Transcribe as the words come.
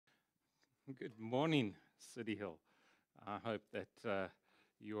Good morning, City Hill. I hope that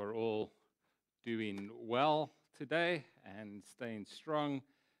you are all doing well today and staying strong.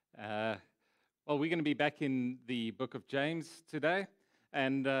 Well, we're going to be back in the book of James today.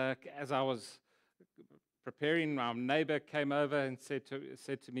 And as I was preparing, my neighbor came over and said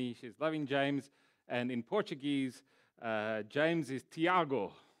to me, she's loving James. And in Portuguese, James is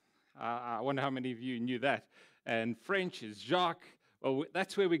Tiago. I wonder how many of you knew that. And French is Jacques. Well,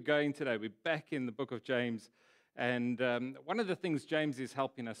 that's where we're going today. We're back in the book of James. And one of the things James is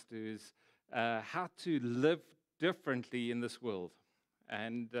helping us do is how to live differently in this world.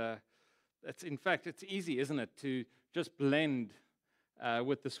 And in fact, it's easy, isn't it, to just blend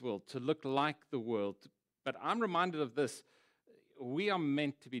with this world, to look like the world. But I'm reminded of this. We are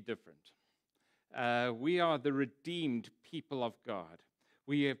meant to be different. We are the redeemed people of God.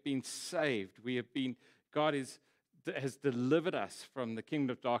 We have been saved. God has delivered us from the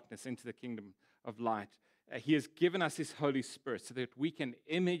kingdom of darkness into the kingdom of light. He has given us His Holy Spirit so that we can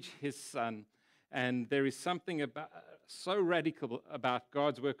image His Son. And there is something so radical about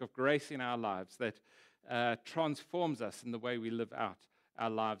God's work of grace in our lives that transforms us in the way we live out our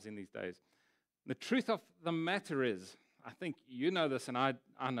lives in these days. The truth of the matter is, I think you know this and I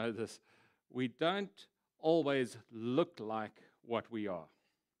know this, we don't always look like what we are.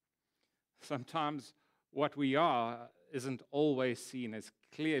 Sometimes what we are isn't always seen as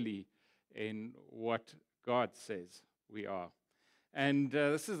clearly in what God says we are. And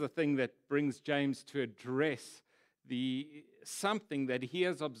this is the thing that brings James to address something that he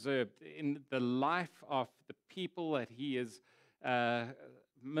has observed in the life of the people that he is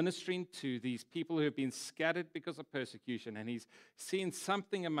ministering to, these people who have been scattered because of persecution. And he's seen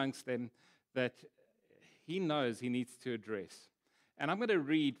something amongst them that he knows he needs to address. And I'm going to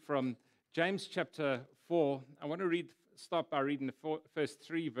read from James chapter 4, I want to start by reading the first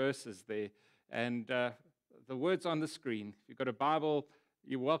 3 verses there. And the words on the screen. If you've got a Bible,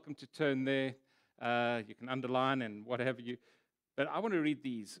 you're welcome to turn there. You can underline and whatever you. But I want to read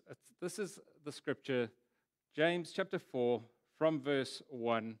these. This is the scripture, James chapter 4, from verse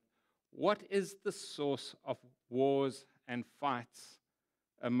 1. What is the source of wars and fights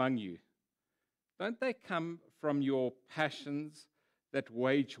among you? Don't they come from your passions that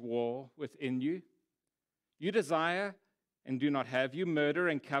wage war within you? You desire and do not have. You murder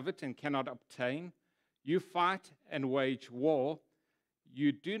and covet and cannot obtain. You fight and wage war.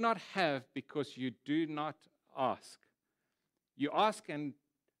 You do not have because you do not ask. You ask and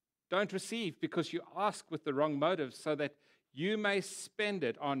don't receive because you ask with the wrong motives, so that you may spend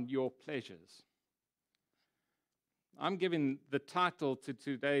it on your pleasures. I'm giving the title to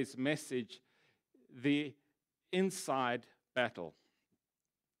today's message, The Inside Battle.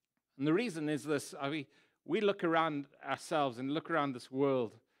 And the reason is this. We look around ourselves and look around this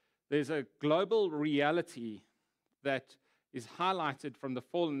world. There's a global reality that is highlighted from the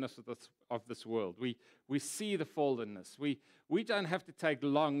fallenness of this world. We see the fallenness. We don't have to take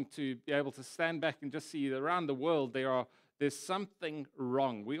long to be able to stand back and just see that around the world there's something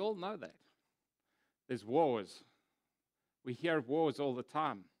wrong. We all know that. There's wars. We hear of wars all the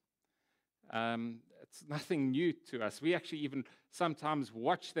time. It's nothing new to us. We actually even sometimes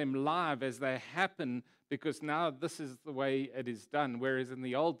watch them live as they happen, because now this is the way it is done. Whereas in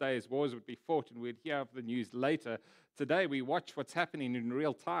the old days, wars would be fought and we'd hear of the news later. Today, we watch what's happening in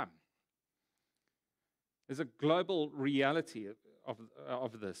real time. There's a global reality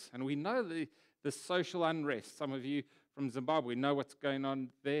of this. And we know the social unrest. Some of you from Zimbabwe know what's going on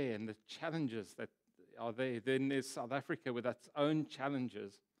there and the challenges that are there. Then there's South Africa with its own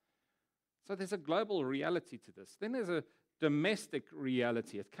challenges. So there's a global reality to this. Then there's a domestic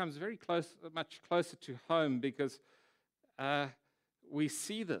reality. It comes very close, much closer to home, because we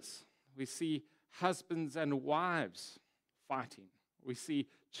see this. We see husbands and wives fighting. We see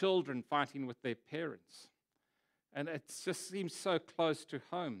children fighting with their parents. And it just seems so close to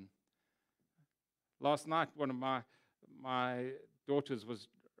home. Last night, one of my daughters was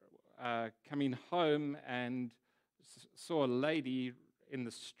coming home and saw a lady in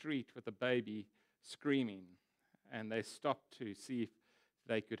the street with a baby screaming, and they stopped to see if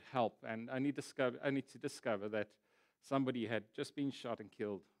they could help, and only to discover that somebody had just been shot and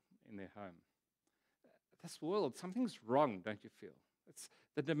killed in their home. This world, something's wrong, don't you feel? It's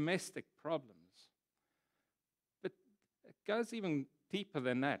the domestic problems. But it goes even deeper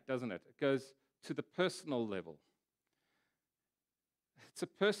than that, doesn't it? It goes to the personal level. It's a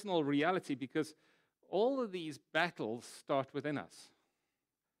personal reality, because all of these battles start within us.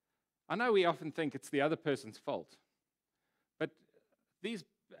 I know we often think it's the other person's fault, but these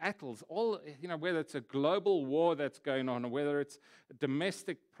battles, whether it's a global war that's going on, or whether it's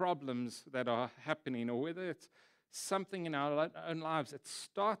domestic problems that are happening, or whether it's something in our own lives, it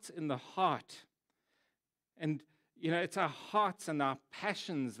starts in the heart. And, it's our hearts and our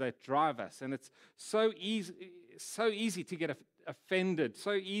passions that drive us. And it's so easy to get offended,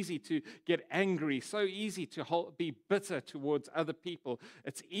 so easy to get angry, so easy to be bitter towards other people.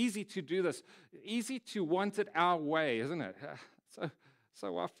 It's easy to do this, easy to want it our way, isn't it?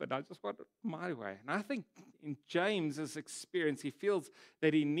 So often, I just want it my way. And I think in James's experience, he feels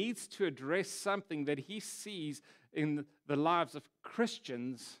that he needs to address something that he sees in the lives of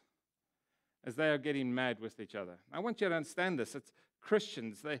Christians as they are getting mad with each other. I want you to understand this. It's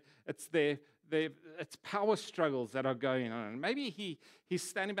Christians. It's power struggles that are going on. And maybe he's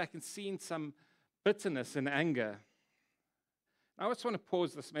standing back and seeing some bitterness and anger. I just want to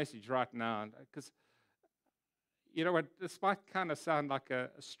pause this message right now because, this might kind of sound like a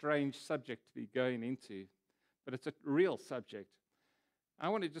strange subject to be going into, but it's a real subject. I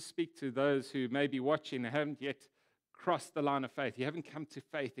want to just speak to those who may be watching and haven't yet crossed the line of faith. You haven't come to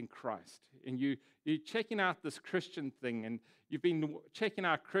faith in Christ. And you're checking out this Christian thing, and you've been checking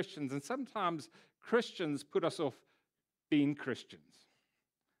out Christians, and sometimes Christians put us off being Christians.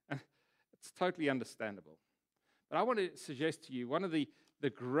 It's totally understandable. But I want to suggest to you one of the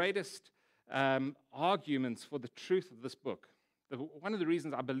greatest arguments for the truth of this book, one of the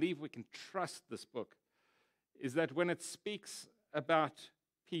reasons I believe we can trust this book, is that when it speaks about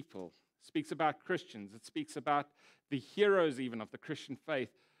people, speaks about Christians, it speaks about the heroes even of the Christian faith,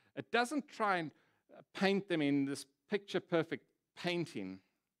 it doesn't try and paint them in this picture-perfect painting.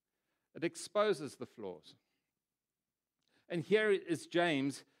 It exposes the flaws. And here is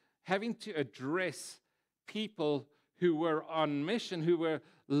James having to address people who were on mission, who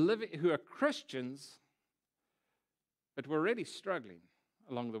are Christians, but were really struggling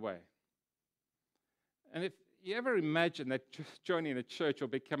along the way. And if you ever imagine that joining a church or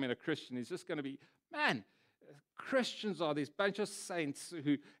becoming a Christian is just going to be, man, Christians are this bunch of saints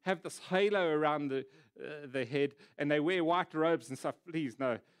who have this halo around their head, and they wear white robes and stuff. Please,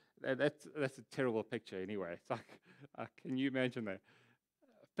 no, that's a terrible picture anyway. It's like, can you imagine that?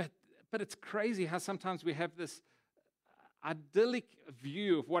 But it's crazy how sometimes we have this idyllic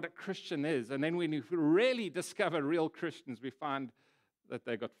view of what a Christian is, and then when you really discover real Christians, we find that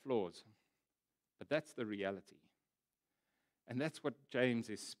they got flaws. But that's the reality. And that's what James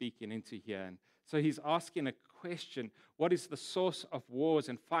is speaking into here. And so he's asking a question: what is the source of wars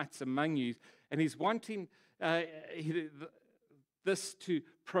and fights among you? And he's wanting this to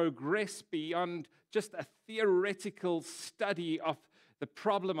progress beyond just a theoretical study of the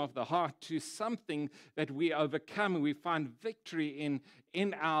problem of the heart to something that we overcome and we find victory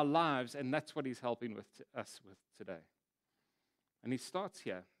in our lives. And that's what he's helping us with today. And he starts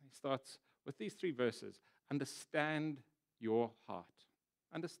here. He starts with these 3 verses. Understand your heart.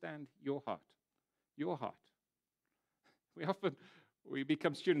 Understand your heart. Your heart. We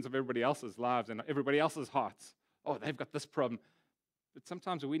become students of everybody else's lives and everybody else's hearts. Oh, they've got this problem. But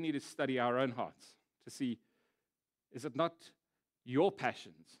sometimes we need to study our own hearts to see, is it not your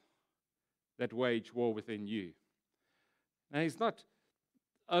passions that wage war within you? Now, he's not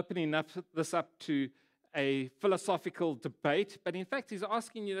opening this up to a philosophical debate, but in fact, he's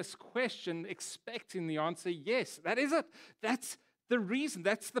asking you this question, expecting the answer, yes, that is it. That's the reason.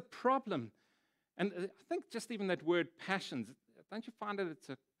 That's the problem. And I think just even that word passions, don't you find that it's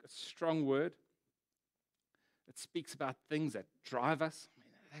a strong word? It speaks about things that drive us.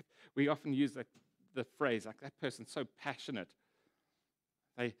 We often use the phrase, like, that person's so passionate.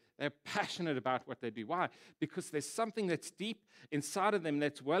 They're passionate about what they do. Why? Because there's something that's deep inside of them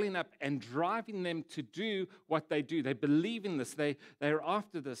that's welling up and driving them to do what they do. They believe in this. They're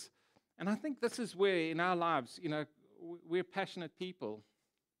after this. And I think this is where in our lives, we're passionate people.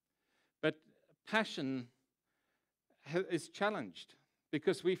 But passion is challenged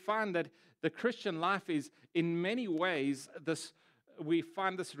because we find that the Christian life is, in many ways, we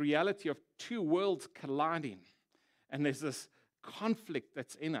find this reality of 2 worlds colliding. And there's this conflict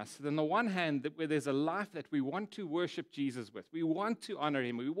that's in us. On the one hand, where there's a life that we want to worship Jesus with. We want to honor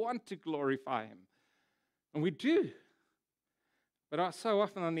him. We want to glorify him. And we do. But so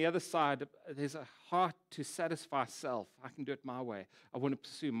often on the other side, there's a heart to satisfy self. I can do it my way. I want to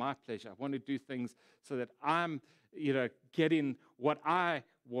pursue my pleasure. I want to do things so that I'm, getting what I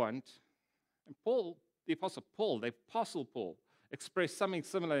want. And Paul, the Apostle Paul, expressed something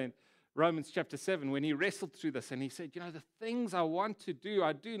similar in Romans chapter 7 when he wrestled through this, and he said, the things I want to do,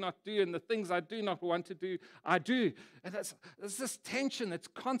 I do not do, and the things I do not want to do, I do. And there's this tension that's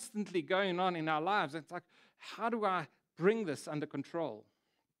constantly going on in our lives. It's like, how do I bring this under control?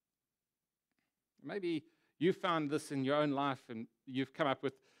 Maybe you found this in your own life and you've come up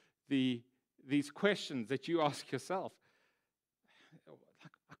with these questions that you ask yourself.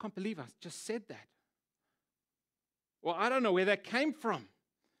 Like, I can't believe I just said that. Well, I don't know where that came from.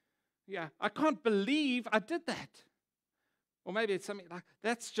 Yeah, I can't believe I did that. Or maybe it's something like,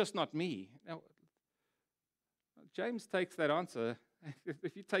 that's just not me. Now, James takes that answer.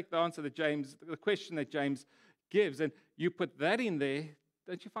 If you take the answer that the question that James gives, and you put that in there,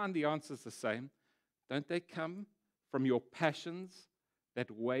 don't you find the answers the same? Don't they come from your passions that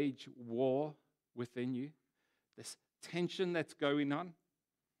wage war within you? This tension that's going on?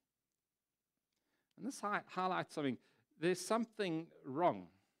 And this highlights something. There's something wrong.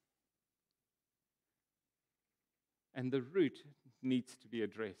 And the root needs to be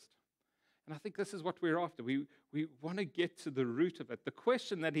addressed. And I think this is what we're after. We want to get to the root of it. The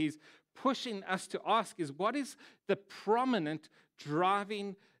question that he's pushing us to ask is, what is the prominent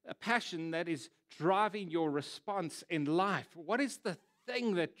driving passion that is driving your response in life? What is the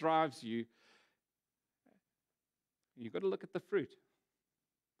thing that drives you? You've got to look at the fruit.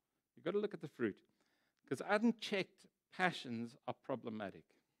 You've got to look at the fruit. Because unchecked passions are problematic.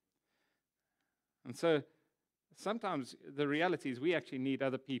 And so sometimes the reality is we actually need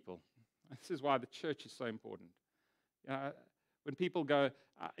other people. This is why the church is so important. When people go,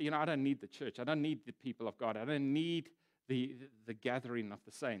 I don't need the church. I don't need the people of God. I don't need the gathering of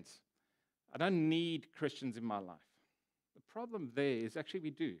the saints. I don't need Christians in my life. The problem there is actually we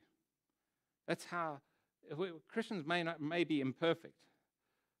do. That's how Christians may be imperfect.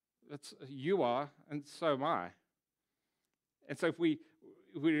 You are, and so am I. And so if we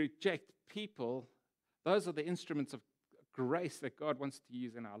reject people, those are the instruments of grace that God wants to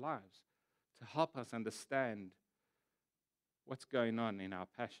use in our lives to help us understand what's going on in our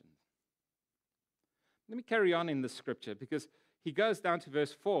passions. Let me carry on in the scripture, because he goes down to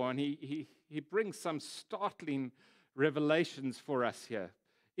verse 4 and he brings some startling revelations for us here.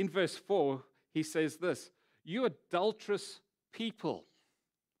 In verse 4, he says this, "You adulterous people,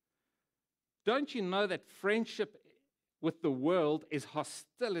 don't you know that friendship with the world is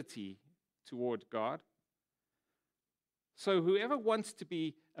hostility toward God? So whoever wants to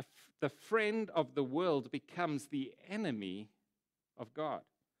be the friend of the world becomes the enemy of God."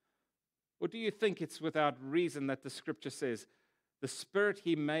 Or do you think it's without reason that the scripture says, "The Spirit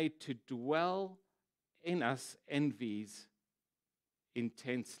he made to dwell in us envies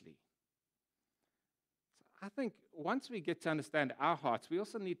intensely"? So I think once we get to understand our hearts, we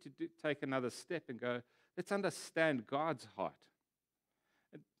also need to take another step and go, let's understand God's heart.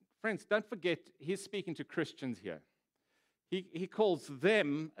 And friends, don't forget, he's speaking to Christians here. He calls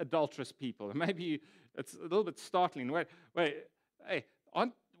them adulterous people. And maybe it's a little bit startling. Wait, hey,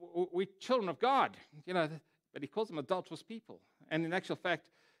 aren't we children of God? But he calls them adulterous people. And in actual fact,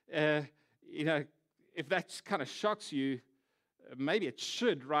 if that kind of shocks you, maybe it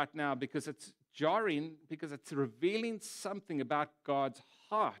should right now, because it's jarring, because it's revealing something about God's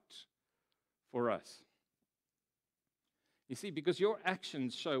heart for us. You see, because your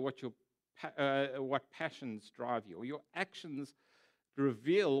actions show what passions drive you, or your actions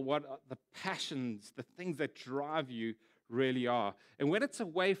reveal what the passions, the things that drive you really are. And when it's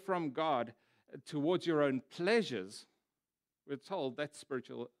away from God towards your own pleasures, we're told that's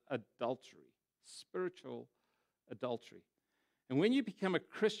spiritual adultery. Spiritual adultery. And when you become a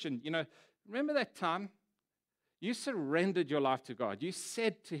Christian, remember that time you surrendered your life to God. You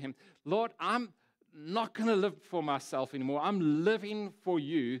said to him, "Lord, I'm not going to live for myself anymore. I'm living for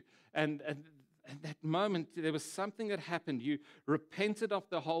you." And at that moment, there was something that happened. You repented of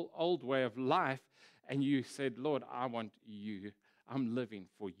the whole old way of life, and you said, "Lord, I want you. I'm living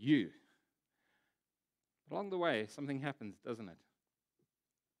for you." Along the way, something happens, doesn't it?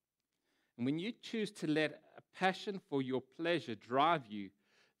 And when you choose to let a passion for your pleasure drive you,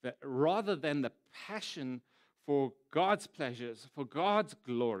 rather than the passion for God's pleasures, for God's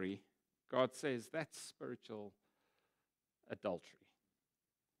glory, God says that's spiritual adultery.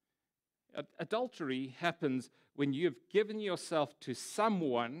 Adultery happens when you've given yourself to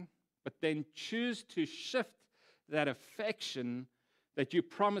someone, but then choose to shift that affection that you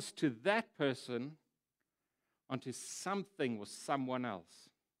promised to that person onto something or someone else.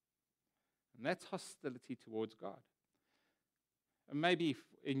 And that's hostility towards God. And maybe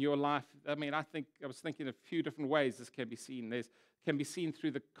in your life, I was thinking a few different ways this can be seen. This can be seen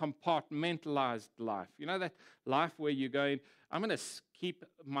through the compartmentalized life. You know, that life where you're going, I'm going to keep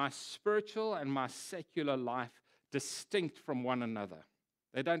my spiritual and my secular life distinct from one another.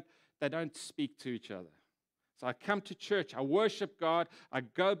 They don't speak to each other. So I come to church, I worship God, I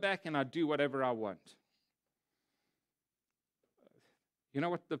go back and I do whatever I want. You know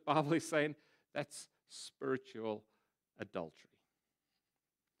what the Bible is saying? That's spiritual adultery.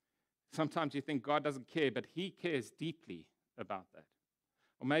 Sometimes you think God doesn't care, but He cares deeply about that.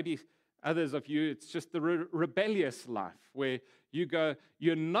 Or maybe others of you, it's just the rebellious life where you go,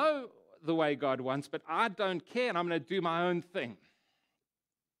 you know the way God wants, but I don't care and I'm going to do my own thing.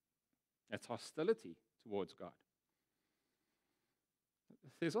 That's hostility towards God.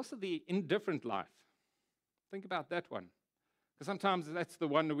 There's also the indifferent life. Think about that one. Because sometimes that's the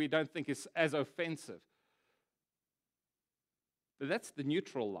one that we don't think is as offensive. But that's the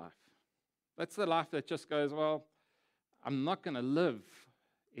neutral life. That's the life that just goes, well, I'm not going to live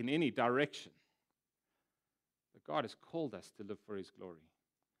in any direction. But God has called us to live for His glory.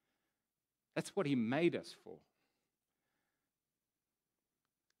 That's what He made us for.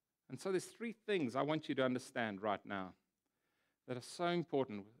 And so there's three things I want you to understand right now that are so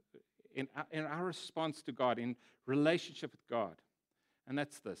important in our response to God, in relationship with God. And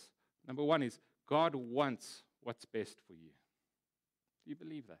that's this. Number one is God wants what's best for you. Do you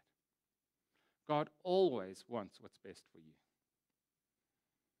believe that? God always wants what's best for you.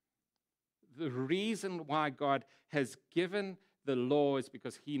 The reason why God has given the law is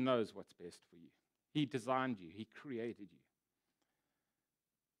because He knows what's best for you. He designed you. He created you.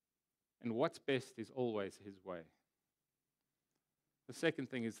 And what's best is always His way. The second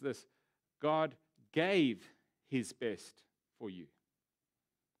thing is this. God gave His best for you.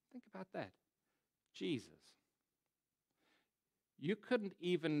 Think about that. Jesus. You couldn't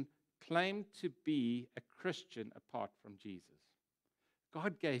even claim to be a Christian apart from Jesus.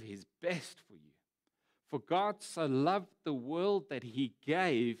 God gave His best for you. For God so loved the world that He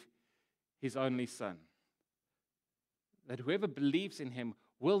gave His only Son, that whoever believes in Him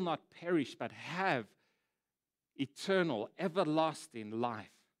will not perish but have eternal, everlasting life.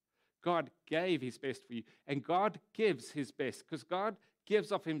 God gave His best for you, and God gives His best because God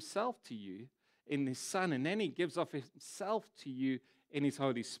gives of Himself to you in His Son, and then He gives of Himself to you in His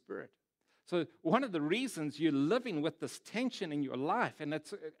Holy Spirit. So one of the reasons you're living with this tension in your life, and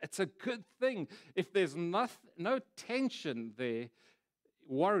it's a good thing. If there's no tension there,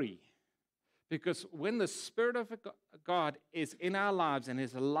 worry. Because when the Spirit of God is in our lives and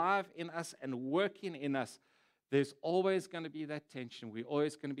is alive in us and working in us, there's always going to be that tension. We're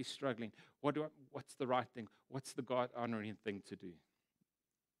always going to be struggling. What's the right thing? What's the God-honoring thing to do?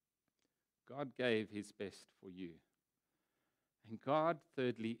 God gave His best for you. And God,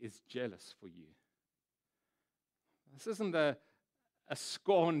 thirdly, is jealous for you. This isn't a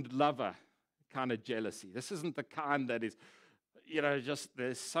scorned lover kind of jealousy. This isn't the kind that is, just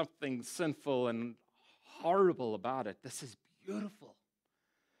there's something sinful and horrible about it. This is beautiful.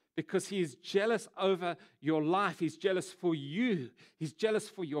 Because He is jealous over your life. He's jealous for you. He's jealous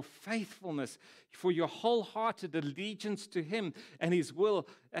for your faithfulness, for your wholehearted allegiance to Him and His will.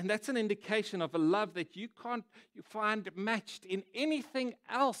 And that's an indication of a love that you can't find matched in anything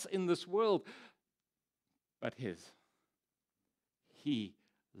else in this world but His. He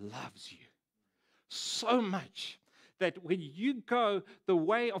loves you so much that when you go the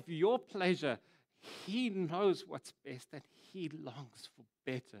way of your pleasure, He knows what's best and He longs for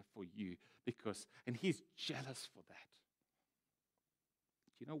better for you and He's jealous for that.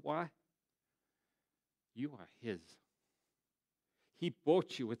 Do you know why? You are His. He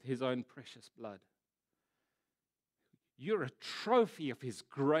bought you with His own precious blood. You're a trophy of His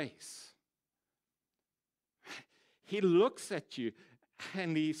grace. He looks at you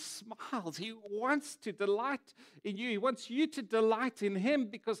and He smiles. He wants to delight in you. He wants you to delight in Him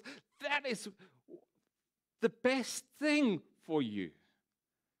because that is the best thing for you.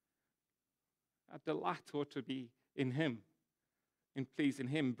 Our delight ought to be in Him, in pleasing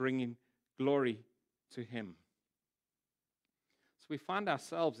Him, bringing glory to Him. So we find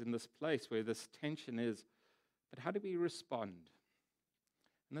ourselves in this place where this tension is, but how do we respond?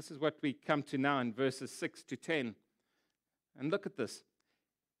 And this is what we come to now in verses 6 to 10. And look at this.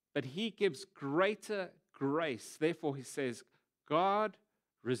 But He gives greater grace. Therefore, He says, God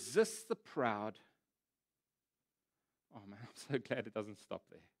resists the proud. Oh man, I'm so glad it doesn't stop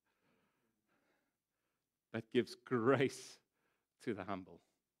there. But gives grace to the humble.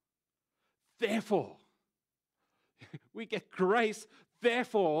 Therefore, we get grace.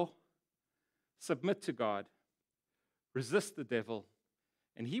 Therefore, submit to God. Resist the devil,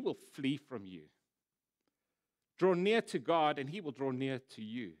 and he will flee from you. Draw near to God, and He will draw near to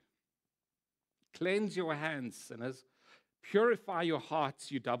you. Cleanse your hands, sinners. Purify your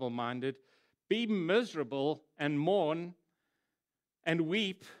hearts, you double-minded. Be miserable and mourn and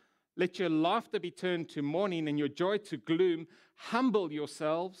weep. Let your laughter be turned to mourning and your joy to gloom. Humble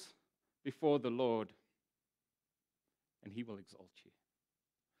yourselves before the Lord, and He will exalt you.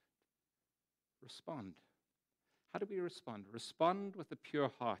 Respond. How do we respond? Respond with a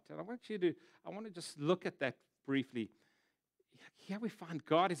pure heart. And I want to just look at that briefly. Here we find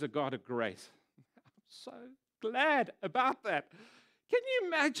God is a God of grace. I'm so glad about that. Can you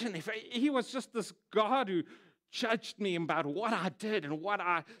imagine if he was just this God who judged me about what I did and what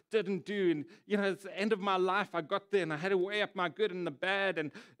I didn't do? And, at the end of my life, I got there and I had to weigh up my good and the bad.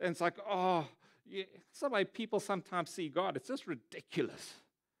 And it's like, yeah, it's the way people sometimes see God. It's just ridiculous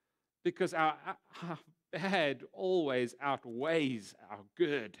because our bad always outweighs our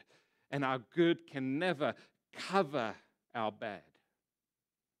good, and our good can never cover our bad.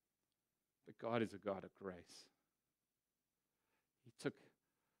 But God is a God of grace. He took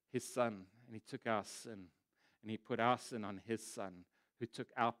his son and he took our sin and he put our sin on his son who took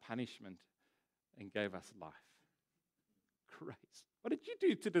our punishment and gave us life. Grace. What did you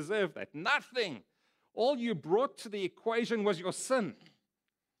do to deserve that? Nothing. All you brought to the equation was your sin.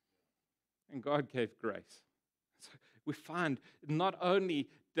 And God gave grace. So we find not only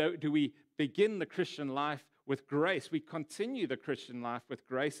do we begin the Christian life with grace, we continue the Christian life with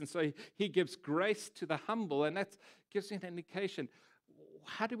grace. And so he gives grace to the humble, and that gives you an indication.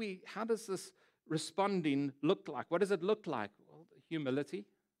 How does this responding look like? What does it look like? Well, humility.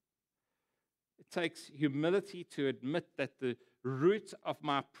 It takes humility to admit that the root of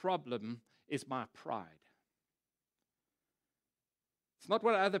my problem is my pride. It's not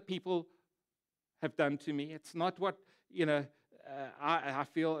what other people have done to me. It's not what, I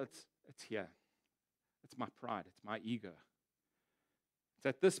feel it's here. It's my pride. It's my ego. It's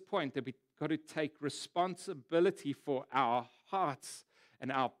at this point that we've got to take responsibility for our hearts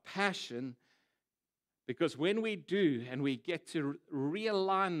and our passion, because when we do and we get to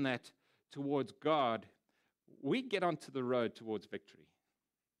realign that towards God, we get onto the road towards victory.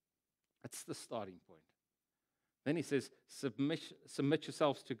 That's the starting point. Then he says, submit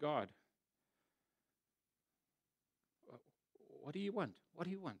yourselves to God. What do you want? What do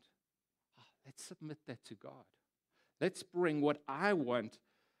you want? Let's submit that to God. Let's bring what I want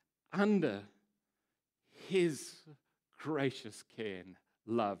under his gracious care and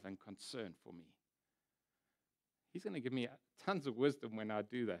love and concern for me. He's going to give me tons of wisdom when I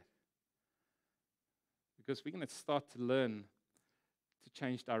do that. Because we're going to start to learn to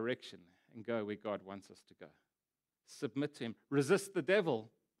change direction and go where God wants us to go. Submit to him. Resist the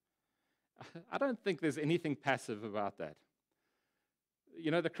devil. I don't think there's anything passive about that.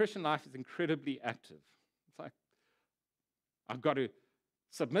 The Christian life is incredibly active. It's like, I've got to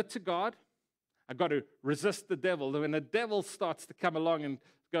submit to God. I've got to resist the devil. When the devil starts to come along and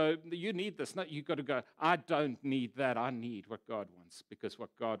go, you need this. No, you've got to go, I don't need that. I need what God wants, because what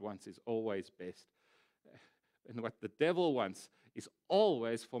God wants is always best. And what the devil wants is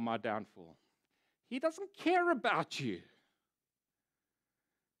always for my downfall. He doesn't care about you.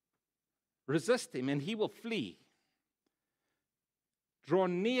 Resist him and he will flee. Draw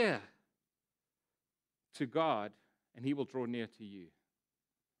near to God and he will draw near to you.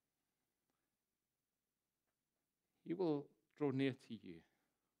 He will draw near to you.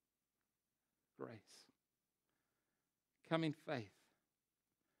 Grace. Come in faith.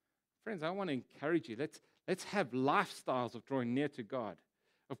 Friends, I want to encourage you. Let's have lifestyles of drawing near to God,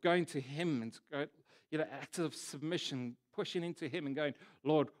 of going to him and acts of submission, pushing into him and going,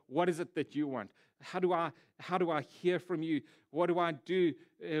 Lord, what is it that you want? How do I hear from you? What do I do,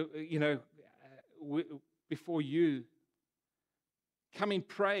 before you? Come in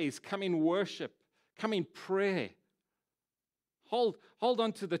praise, come in worship, come in prayer. Hold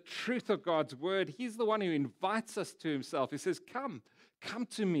on to the truth of God's word. He's the one who invites us to himself. He says, come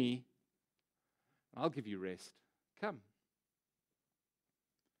to me. I'll give you rest. Come.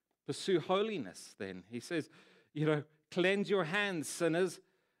 Pursue holiness then. He says, cleanse your hands, sinners,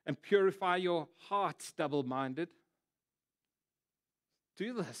 and purify your hearts, double-minded.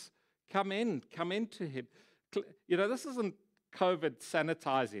 Do this. Come into him. This isn't COVID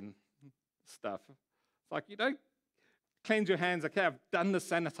sanitizing stuff. It's like, cleanse your hands. Okay, I've done the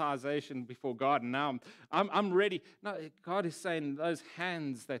sanitization before God, and now I'm ready. No, God is saying those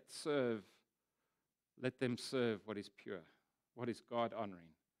hands that serve, let them serve what is pure, what is God-honoring.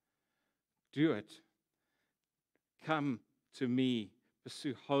 Do it. Come to me.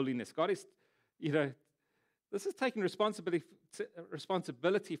 Pursue holiness. God is, this is taking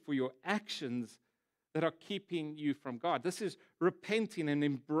responsibility for your actions that are keeping you from God. This is repenting and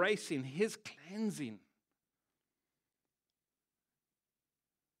embracing his cleansing.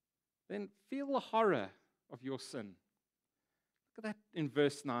 Then feel the horror of your sin. Look at that in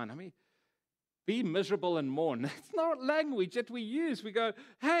verse 9. Be miserable and mourn. That's not language that we use. We go,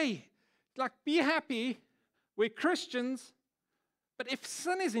 hey, be happy. We're Christians. But if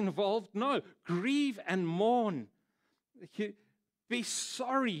sin is involved, no, grieve and mourn. Be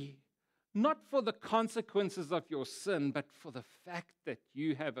sorry, not for the consequences of your sin, but for the fact that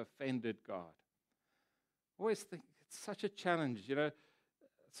you have offended God. I always think it's such a challenge,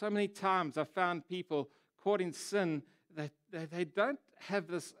 So many times I've found people caught in sin that they don't have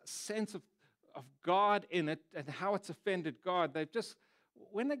this sense of God in it and how it's offended God. They've just,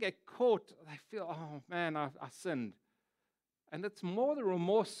 when they get caught, they feel, oh man, I sinned. And it's more the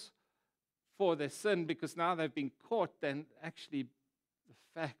remorse for their sin because now they've been caught than actually the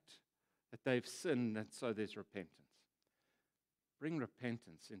fact that they've sinned, and so there's repentance. Bring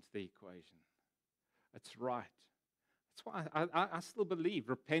repentance into the equation. It's right. That's why I still believe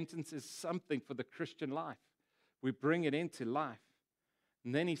repentance is something for the Christian life. We bring it into life.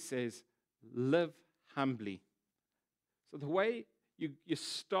 And then he says, live humbly. So the way you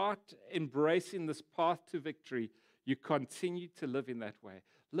start embracing this path to victory, you continue to live in that way.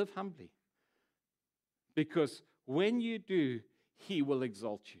 Live humbly. Because when you do, he will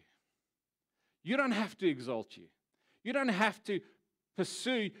exalt you. You don't have to exalt you. You don't have to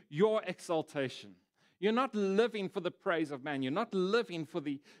pursue your exaltation. You're not living for the praise of man. You're not living for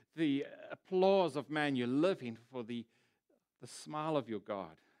the applause of man. You're living for the smile of your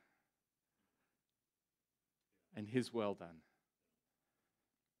God and his well done.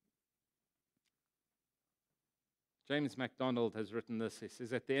 James MacDonald has written this. He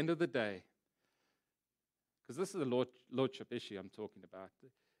says, at the end of the day, because this is the lordship issue I'm talking about,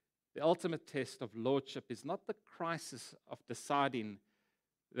 the ultimate test of lordship is not the crisis of deciding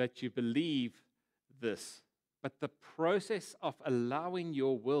that you believe this, but the process of allowing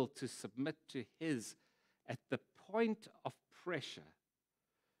your will to submit to his at the point of pressure,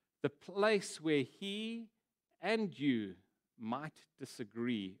 the place where he and you might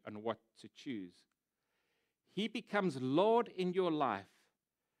disagree on what to choose. He becomes Lord in your life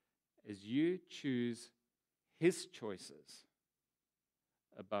as you choose his choices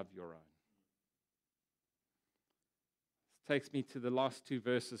above your own. This takes me to the last two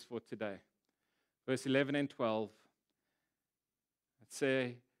verses for today. Verse 11 and 12. It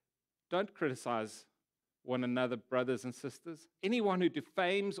say, don't criticize one another, brothers and sisters. Anyone who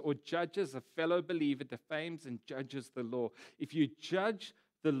defames or judges a fellow believer defames and judges the law. If you judge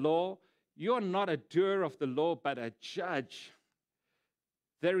the law, you are not a doer of the law, but a judge.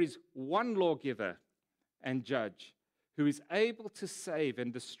 There is one lawgiver and judge who is able to save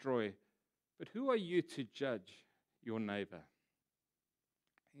and destroy. But who are you to judge your neighbor?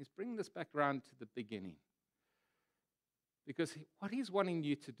 He's bringing this back around to the beginning. Because what he's wanting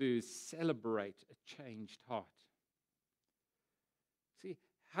you to do is celebrate a changed heart. See,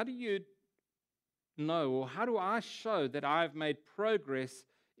 how do you know, or how do I show that I've made progress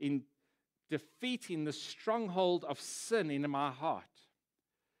in defeating the stronghold of sin in my heart?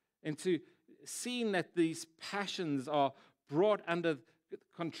 And to seeing that these passions are brought under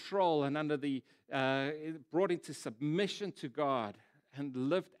control and under brought into submission to God and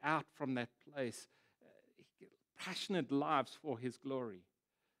lived out from that place. Passionate lives for his glory.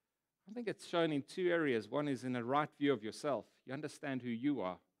 I think it's shown in two areas. One is in a right view of yourself. You understand who you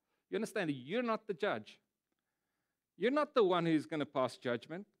are. You understand that you're not the judge. You're not the one who's going to pass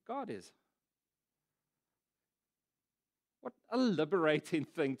judgment. God is. What a liberating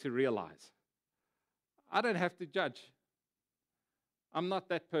thing to realize. I don't have to judge. I'm not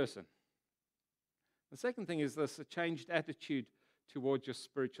that person. The second thing is this, a changed attitude towards your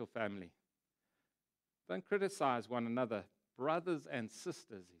spiritual family. Don't criticize one another, brothers and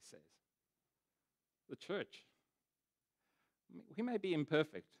sisters, he says. The church. We may be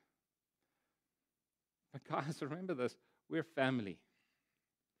imperfect. But guys, remember this, we're family.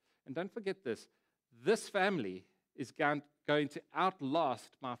 And don't forget this, this family is going to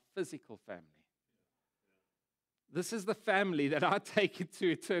outlast my physical family. This is the family that I take into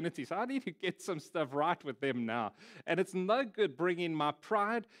eternity. So I need to get some stuff right with them now. And it's no good bringing my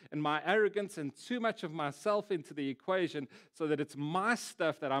pride and my arrogance and too much of myself into the equation so that it's my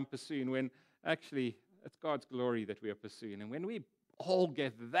stuff that I'm pursuing when actually it's God's glory that we are pursuing. And when we all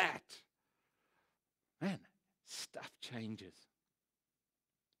get that, man, stuff changes.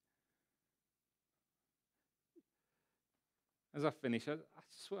 As I finish, I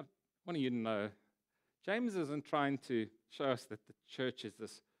just want you to know, James isn't trying to show us that the church is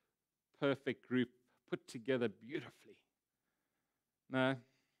this perfect group put together beautifully. No,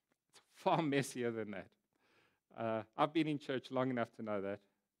 it's far messier than that. I've been in church long enough to know that.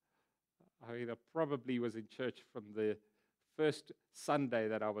 I probably was in church from the first Sunday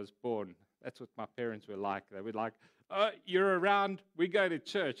that I was born. That's what my parents were like. They were like, "Oh, you're around, we go to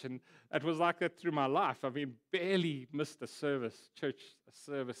church." And it was like that through my life. I mean, barely missed a church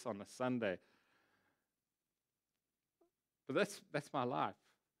service on a Sunday. But that's my life.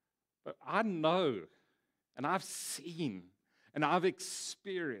 But I know, and I've seen, and I've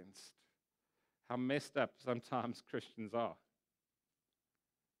experienced how messed up sometimes Christians are.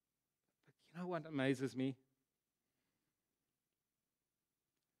 But you know what amazes me?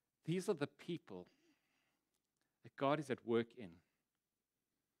 These are the people that God is at work in.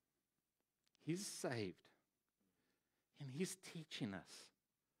 He's saved, and He's teaching us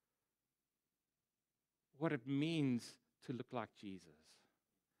what it means to look like Jesus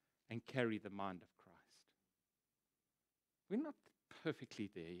and carry the mind of Christ. We're not perfectly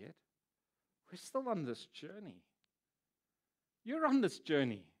there yet. We're still on this journey. You're on this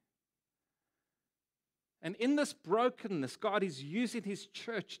journey. And in this brokenness, God is using His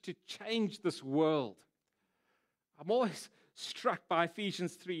church to change this world. I'm always struck by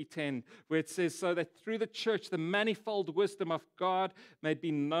Ephesians 3:10, where it says, "So that through the church the manifold wisdom of God may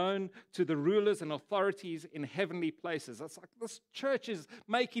be known to the rulers and authorities in heavenly places." It's like this church is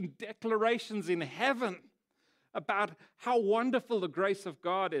making declarations in heaven about how wonderful the grace of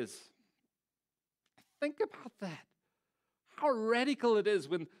God is. Think about that. How radical it is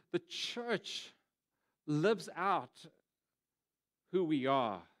when the church lives out who we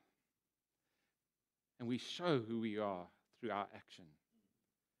are, and we show who we are through our action.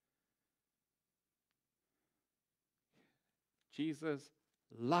 Jesus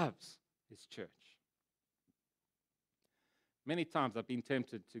loves His church. Many times I've been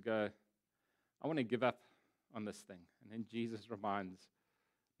tempted to go, I want to give up on this thing. And then Jesus reminds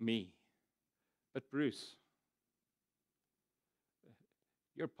me, but Bruce,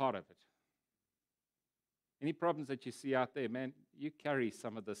 you're part of it. Any problems that you see out there, man, you carry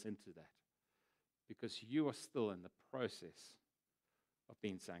some of this into that, because you are still in the process of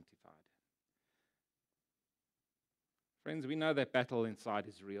being sanctified. Friends, we know that battle inside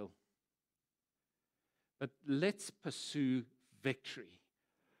is real. But let's pursue victory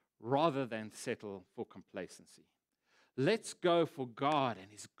rather than settle for complacency. Let's go for God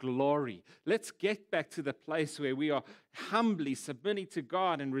and His glory. Let's get back to the place where we are humbly submitting to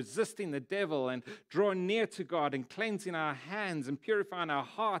God and resisting the devil and drawing near to God and cleansing our hands and purifying our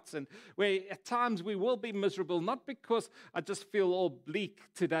hearts, and where at times we will be miserable, not because I just feel all bleak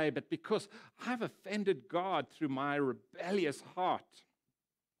today, but because I've offended God through my rebellious heart.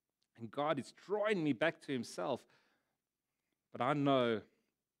 And God is drawing me back to Himself. But I know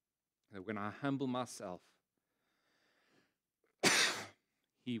that when I humble myself,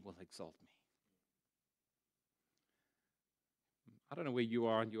 He will exalt me. I don't know where you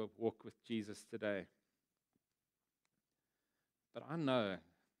are in your walk with Jesus today, but I know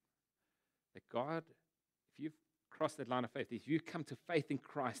that God, if you've crossed that line of faith, if you come to faith in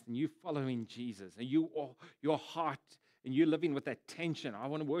Christ and you follow in Jesus, and your heart, and you're living with that tension, I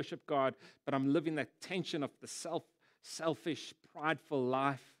want to worship God, but I'm living that tension of the selfish, prideful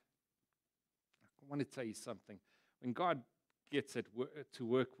life. I want to tell you something. When God gets it to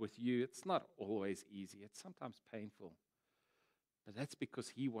work with you, it's not always easy. It's sometimes painful. But that's because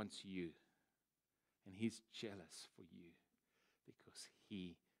He wants you. And He's jealous for you because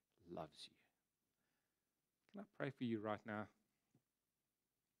He loves you. Can I pray for you right now?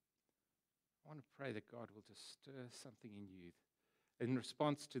 I want to pray that God will just stir something in you in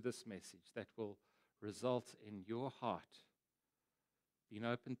response to this message that will result in your heart being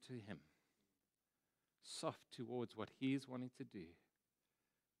open to Him, soft towards what He is wanting to do,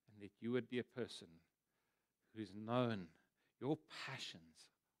 and that you would be a person who's known your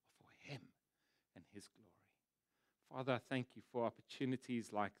passions are for Him and His glory. Father, I thank You for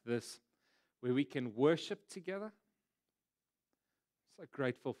opportunities like this where we can worship together. So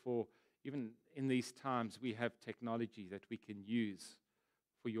grateful for, even in these times, we have technology that we can use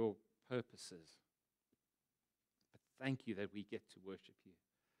for Your purposes. But thank You that we get to worship You.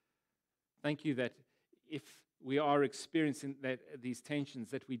 Thank You that if we are experiencing these tensions,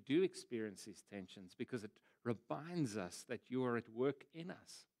 that we do experience these tensions, because it reminds us that You are at work in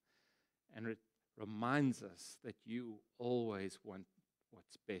us. And it reminds us that You always want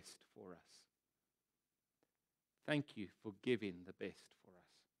what's best for us. Thank You for giving the best for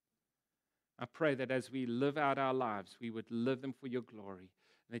us. I pray that as we live out our lives, we would live them for Your glory,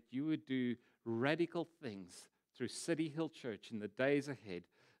 and that You would do radical things through City Hill Church in the days ahead,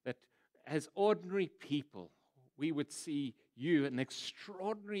 that as ordinary people, we would see You, an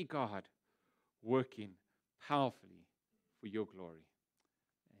extraordinary God, working powerfully for Your glory.